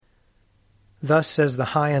Thus says the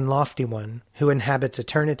high and lofty one, who inhabits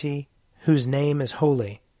eternity, whose name is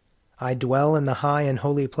holy. I dwell in the high and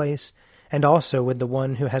holy place, and also with the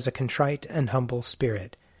one who has a contrite and humble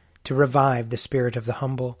spirit, to revive the spirit of the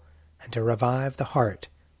humble, and to revive the heart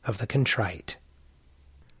of the contrite.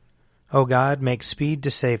 O God, make speed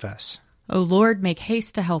to save us. O Lord, make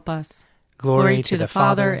haste to help us. Glory to the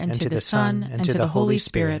Father, and to the Son, and to the Holy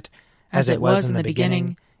Spirit, as it was in the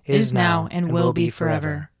beginning, is now, and will be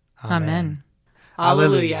forever. Amen.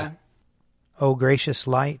 Alleluia. O gracious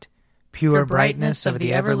light, pure brightness of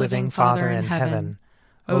the ever-living Father in heaven,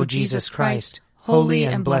 O Jesus Christ, holy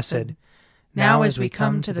and blessed, now as we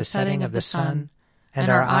come to the setting of the sun,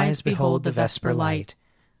 and our eyes behold the vesper light,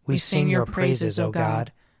 we sing your praises, O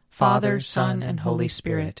God, Father, Son, and Holy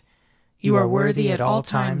Spirit. You are worthy at all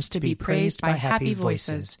times to be praised by happy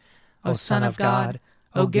voices, O Son of God,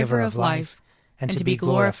 O Giver of life, and to be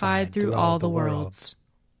glorified through all the worlds.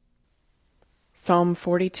 Psalm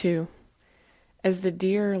 42. As the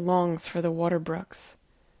deer longs for the water brooks,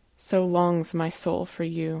 so longs my soul for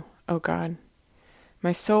you, O God.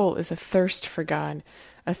 My soul is athirst for God,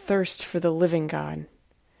 athirst for the living God.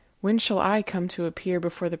 When shall I come to appear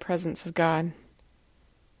before the presence of God?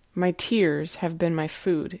 My tears have been my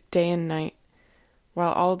food day and night,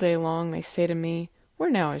 while all day long they say to me, Where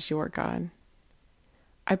now is your God?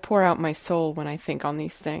 I pour out my soul when I think on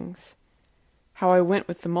these things, how I went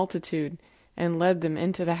with the multitude and led them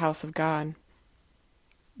into the house of God,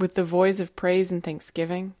 with the voice of praise and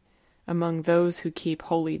thanksgiving among those who keep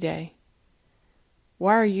holy day.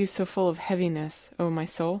 Why are you so full of heaviness, O my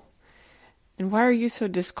soul? And why are you so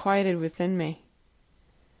disquieted within me?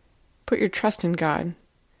 Put your trust in God,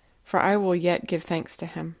 for I will yet give thanks to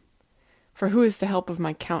him. For who is the help of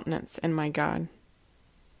my countenance and my God?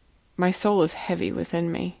 My soul is heavy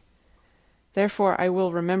within me. Therefore I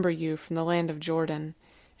will remember you from the land of Jordan,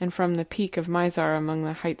 and from the peak of Mizar among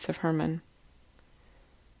the heights of Hermon.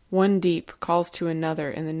 One deep calls to another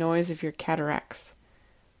in the noise of your cataracts.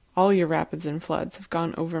 All your rapids and floods have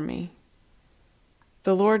gone over me.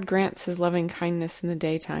 The Lord grants his loving kindness in the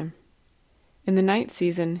daytime. In the night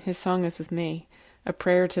season his song is with me, a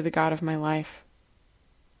prayer to the God of my life.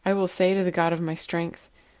 I will say to the God of my strength,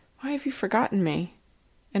 Why have you forgotten me?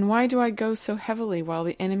 And why do I go so heavily while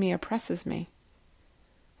the enemy oppresses me?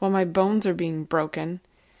 While my bones are being broken,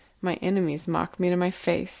 my enemies mock me to my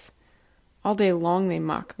face. All day long they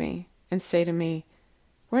mock me, and say to me,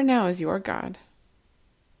 Where now is your God?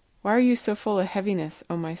 Why are you so full of heaviness,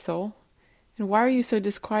 O my soul? And why are you so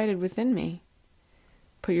disquieted within me?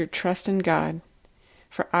 Put your trust in God,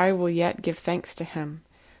 for I will yet give thanks to him,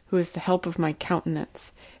 who is the help of my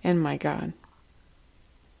countenance and my God.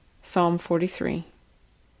 Psalm 43.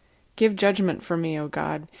 Give judgment for me, O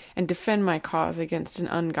God, and defend my cause against an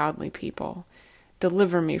ungodly people.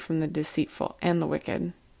 Deliver me from the deceitful and the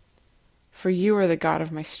wicked. For you are the God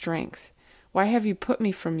of my strength. Why have you put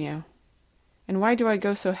me from you? And why do I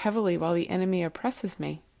go so heavily while the enemy oppresses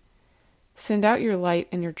me? Send out your light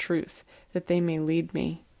and your truth, that they may lead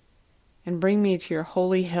me, and bring me to your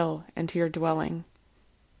holy hill and to your dwelling,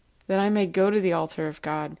 that I may go to the altar of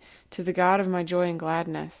God, to the God of my joy and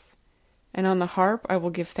gladness. And on the harp I will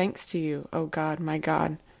give thanks to you, O God, my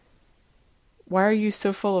God. Why are you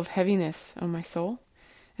so full of heaviness, O my soul?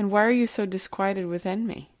 And why are you so disquieted within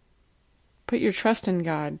me? Put your trust in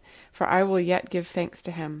God, for I will yet give thanks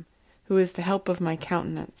to him, who is the help of my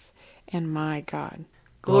countenance and my God.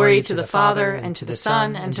 Glory to the Father, and to the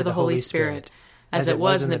Son, and to the Holy Spirit, as it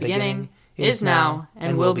was in the beginning, is now,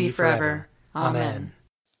 and will be forever. Amen.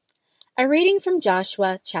 A reading from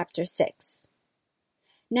Joshua chapter 6.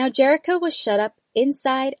 Now Jericho was shut up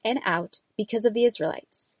inside and out because of the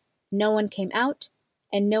Israelites. No one came out,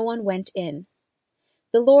 and no one went in.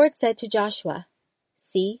 The Lord said to Joshua,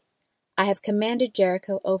 See, I have commanded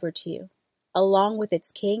Jericho over to you, along with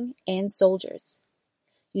its king and soldiers.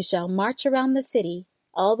 You shall march around the city,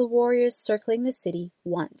 all the warriors circling the city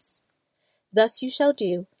once. Thus you shall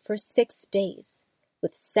do for 6 days,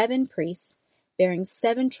 with 7 priests bearing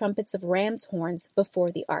 7 trumpets of ram's horns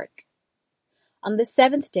before the ark. On the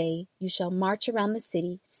 7th day you shall march around the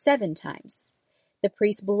city 7 times, the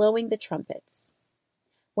priests blowing the trumpets.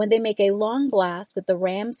 When they make a long blast with the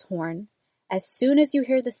ram's horn, as soon as you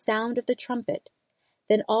hear the sound of the trumpet,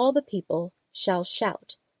 then all the people shall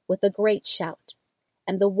shout with a great shout,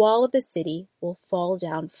 and the wall of the city will fall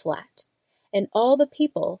down flat, and all the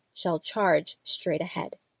people shall charge straight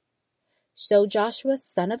ahead. So Joshua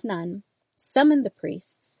son of Nun summoned the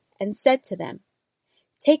priests and said to them,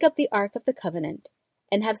 Take up the ark of the covenant,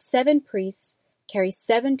 and have 7 priests carry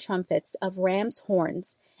 7 trumpets of ram's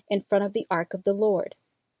horns in front of the ark of the Lord.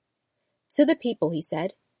 To the people he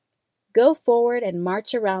said, Go forward and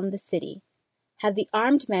march around the city. Have the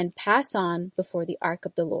armed men pass on before the ark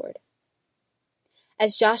of the Lord."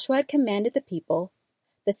 As Joshua had commanded the people,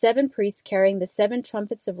 the 7 priests carrying the 7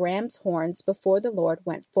 trumpets of ram's horns before the Lord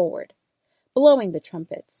went forward, blowing the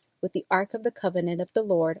trumpets, with the ark of the covenant of the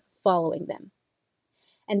Lord following them.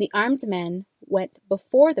 And the armed men went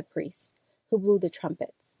before the priests, who blew the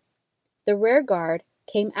trumpets. The rear guard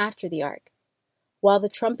came after the ark, while the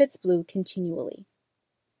trumpets blew continually.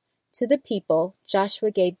 To the people,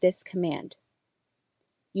 Joshua gave this command: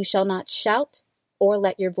 "You shall not shout or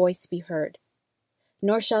let your voice be heard,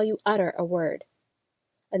 nor shall you utter a word,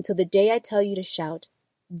 until the day I tell you to shout,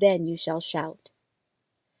 then you shall shout."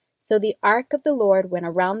 So the ark of the Lord went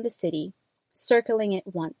around the city, circling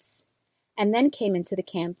it once, and then came into the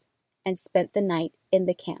camp and spent the night in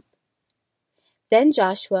the camp. Then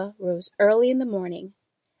Joshua rose early in the morning,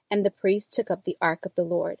 and the priests took up the ark of the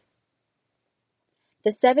Lord.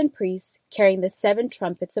 The 7 priests, carrying the 7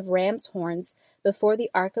 trumpets of ram's horns before the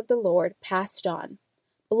ark of the Lord, passed on,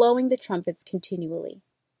 blowing the trumpets continually.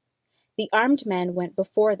 The armed men went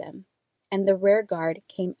before them, and the rear guard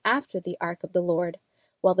came after the ark of the Lord,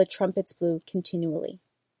 while the trumpets blew continually.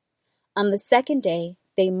 On the 2nd day,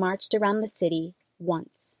 they marched around the city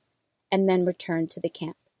once, and then returned to the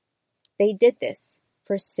camp. They did this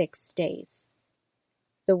for 6 days.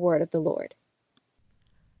 The word of the Lord.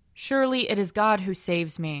 Surely it is God who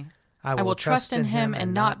saves me. I will trust in him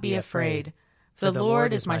and not be afraid. For the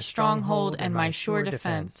Lord is my stronghold and my sure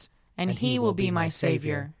defense, and he will be my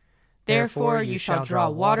Savior. Therefore you shall draw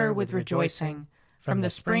water with rejoicing from the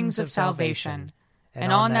springs of salvation.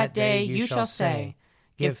 And on that day you shall say,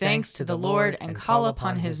 "Give thanks to the Lord and call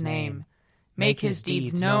upon his name. Make his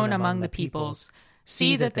deeds known among the peoples.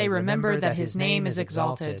 See that they remember that his name is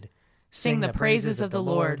exalted. Sing the praises of the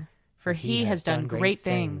Lord, for he has done great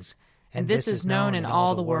things, and this is known in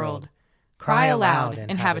all the world. Cry aloud,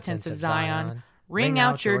 inhabitants of Zion, ring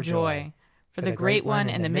out your joy, for the great one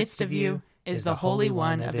in the midst of you is the Holy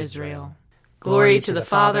One of Israel." Glory to the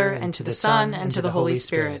Father, and to the Son, and to the Holy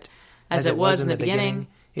Spirit, as it was in the beginning,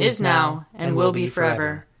 is now, and will be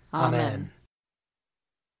forever. Amen.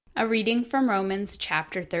 A reading from Romans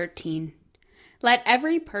chapter 13. Let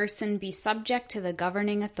every person be subject to the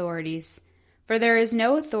governing authorities, for there is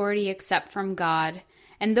no authority except from God,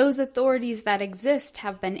 and those authorities that exist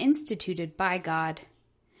have been instituted by God.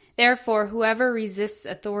 Therefore, whoever resists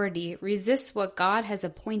authority resists what God has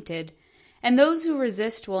appointed, and those who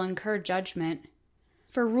resist will incur judgment.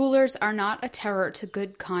 For rulers are not a terror to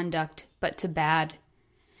good conduct, but to bad.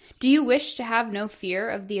 Do you wish to have no fear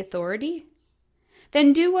of the authority?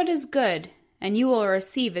 Then do what is good, and you will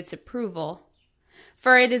receive its approval.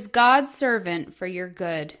 For it is God's servant for your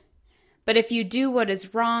good. But if you do what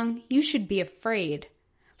is wrong, you should be afraid,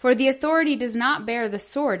 for the authority does not bear the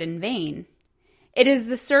sword in vain. It is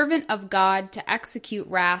the servant of God to execute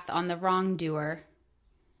wrath on the wrongdoer.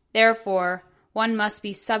 Therefore, one must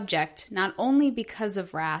be subject not only because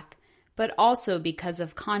of wrath, but also because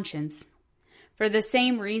of conscience. For the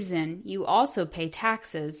same reason, you also pay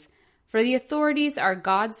taxes, for the authorities are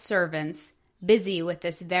God's servants, busy with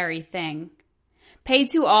this very thing. Pay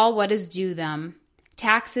to all what is due them,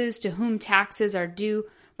 taxes to whom taxes are due,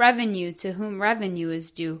 revenue to whom revenue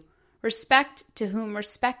is due, respect to whom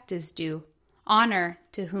respect is due, honor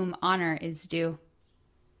to whom honor is due.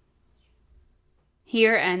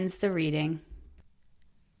 Here ends the reading.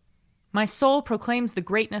 My soul proclaims the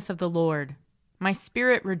greatness of the Lord. My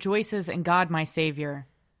spirit rejoices in God my Savior,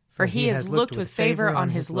 for he has looked with favor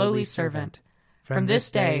on his lowly servant. From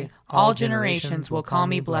this day all generations will call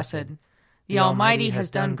me blessed. The Almighty has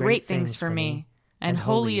done great things for me, and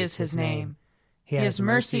holy is his name. He has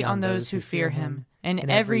mercy on those who fear him, in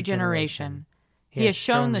every generation. He has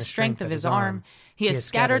shown the strength of his arm. He has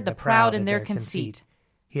scattered the proud in their conceit.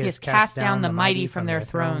 He has cast down the mighty from their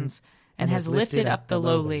thrones, and has lifted up the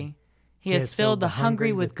lowly. He has filled the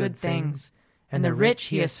hungry with good things, and the rich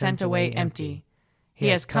he has sent away empty. He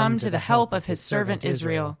has come to the help of his servant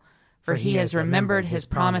Israel, for he has remembered his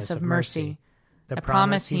promise of mercy, the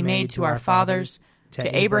promise he made to our fathers,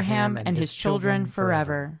 to Abraham and his children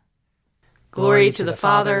forever. Glory to the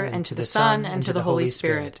Father, and to the Son, and to the Holy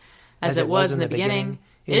Spirit, as it was in the beginning,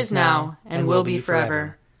 is now, and will be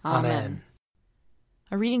forever. Amen.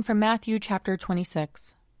 A reading from Matthew chapter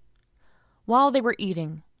 26. While they were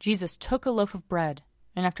eating, Jesus took a loaf of bread,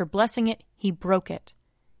 and after blessing it, he broke it,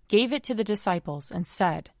 gave it to the disciples, and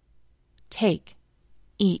said, "Take,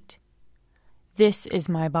 eat. This is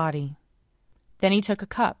my body." Then he took a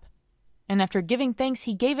cup, and after giving thanks,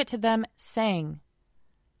 he gave it to them, saying,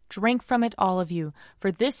 "Drink from it, all of you,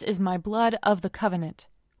 for this is my blood of the covenant,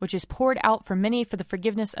 which is poured out for many for the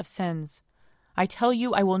forgiveness of sins. I tell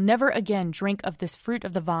you, I will never again drink of this fruit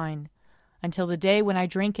of the vine, until the day when I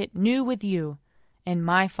drink it new with you in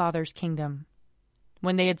my Father's kingdom."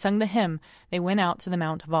 When they had sung the hymn, they went out to the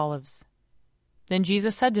Mount of Olives. Then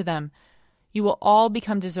Jesus said to them, "You will all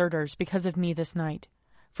become deserters because of me this night.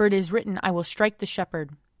 For it is written, I will strike the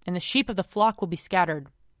shepherd, and the sheep of the flock will be scattered.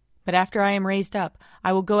 But after I am raised up,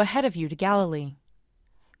 I will go ahead of you to Galilee."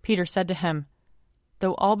 Peter said to him,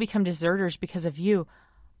 "Though all become deserters because of you,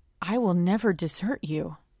 I will never desert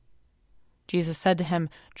you." Jesus said to him,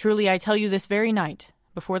 "Truly I tell you, this very night,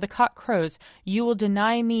 before the cock crows, you will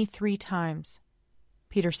deny me 3 times.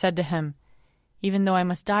 Peter said to him, "Even though I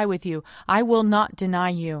must die with you, I will not deny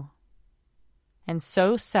you." And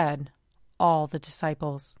so said all the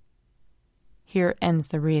disciples. Here ends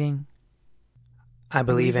the reading. I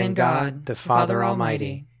believe in God, the Father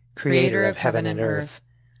Almighty, creator of heaven and earth.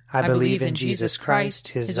 I believe in Jesus Christ,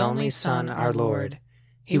 his only Son, our Lord.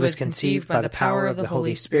 He was conceived by the power of the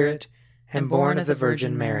Holy Spirit and born of the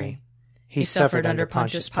Virgin Mary. He suffered under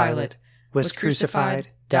Pontius Pilate, was crucified,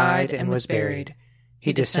 died, and was buried.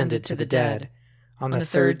 He descended to the dead. On the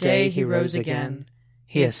 3rd day he rose again.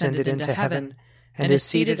 He ascended into heaven and is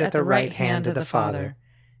seated at the right hand of the Father.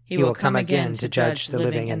 He will come again to judge the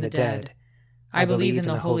living and the dead. I believe in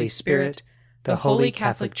the Holy Spirit, the Holy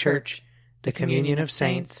Catholic Church, the communion of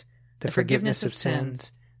saints, the forgiveness of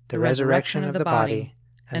sins, the resurrection of the body,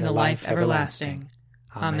 and the life everlasting.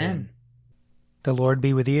 Amen. The Lord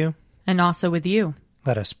be with you. And also with you.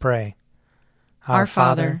 Let us pray. Our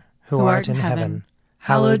Father, who art in heaven,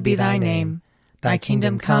 hallowed be thy name. Thy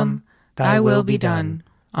kingdom come, thy will be done,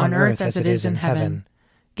 on earth as it is in heaven.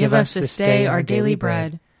 Give us this day our daily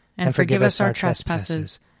bread, and forgive us our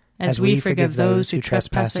trespasses, as we forgive those who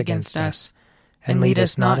trespass against us. And lead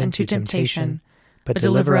us not into temptation, but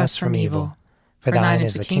deliver us from evil. For thine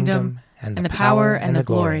is the kingdom, and the power, and the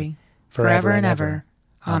glory, forever and ever.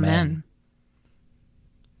 Amen.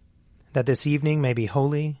 That this evening may be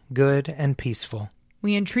holy, good, and peaceful.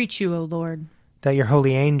 We entreat you, O Lord. That your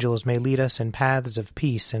holy angels may lead us in paths of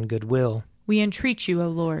peace and goodwill. We entreat you, O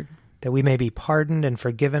Lord. That we may be pardoned and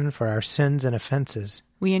forgiven for our sins and offenses.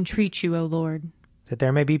 We entreat you, O Lord. That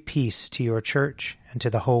there may be peace to your church and to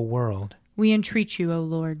the whole world. We entreat you, O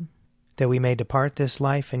Lord. That we may depart this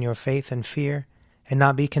life in your faith and fear, and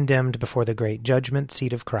not be condemned before the great judgment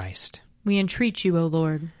seat of Christ. We entreat you, O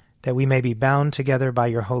Lord. That we may be bound together by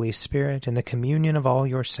your Holy Spirit in the communion of all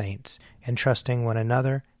your saints, entrusting one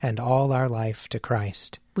another and all our life to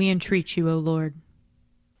Christ. We entreat you, O Lord.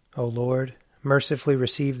 O Lord, mercifully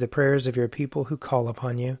receive the prayers of your people who call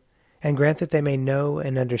upon you, and grant that they may know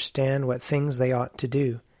and understand what things they ought to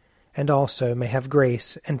do, and also may have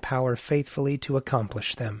grace and power faithfully to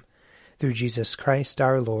accomplish them. Through Jesus Christ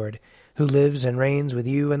our Lord, who lives and reigns with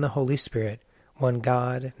you and the Holy Spirit, one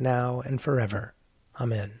God, now and forever.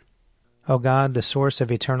 Amen. O God, the source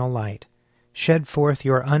of eternal light, shed forth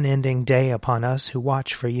your unending day upon us who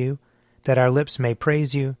watch for you, that our lips may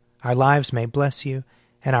praise you, our lives may bless you,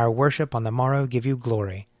 and our worship on the morrow give you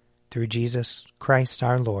glory. Through Jesus Christ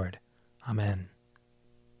our Lord. Amen.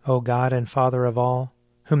 O God and Father of all,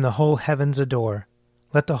 whom the whole heavens adore,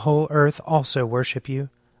 let the whole earth also worship you,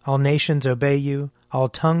 all nations obey you, all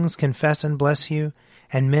tongues confess and bless you,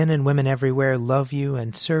 and men and women everywhere love you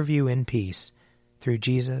and serve you in peace. Through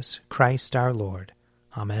Jesus Christ our Lord.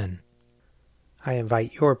 Amen. I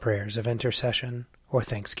invite your prayers of intercession or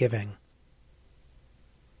thanksgiving.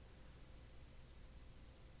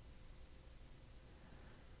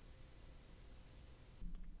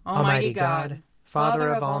 Almighty God, Father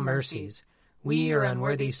of all mercies, we, your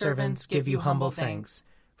unworthy servants, give you humble thanks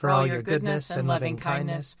for all your goodness and loving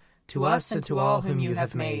kindness to us and to all whom you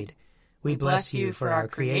have made. We bless you for our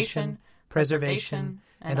creation, preservation,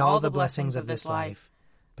 and all the blessings of this life,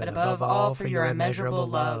 but above all for your immeasurable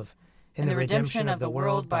love in the redemption of the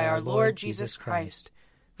world by our Lord Jesus Christ,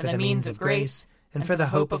 for the means of grace and for the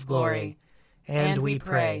hope of glory. And we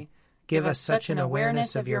pray, give us such an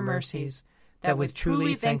awareness of your mercies that with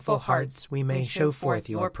truly thankful hearts we may show forth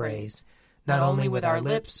your praise, not only with our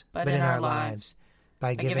lips but in our lives,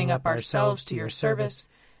 by giving up ourselves to your service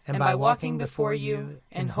and by walking before you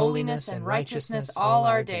in holiness and righteousness all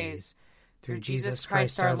our days. Through Jesus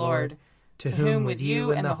Christ our Lord, to whom with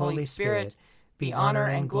you and the Holy Spirit be honor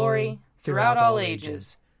and glory throughout all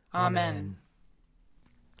ages. Amen.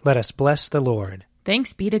 Let us bless the Lord.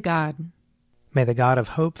 Thanks be to God. May the God of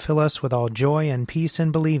hope fill us with all joy and peace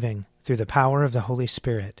in believing, through the power of the Holy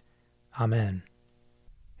Spirit. Amen.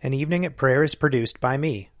 An Evening at Prayer is produced by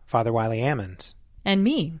me, Father Wiley Ammons. And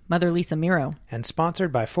me, Mother Lisa Miro. And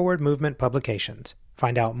sponsored by Forward Movement Publications.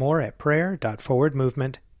 Find out more at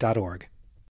prayer.forwardmovement.org. www.lifepetaluma.org.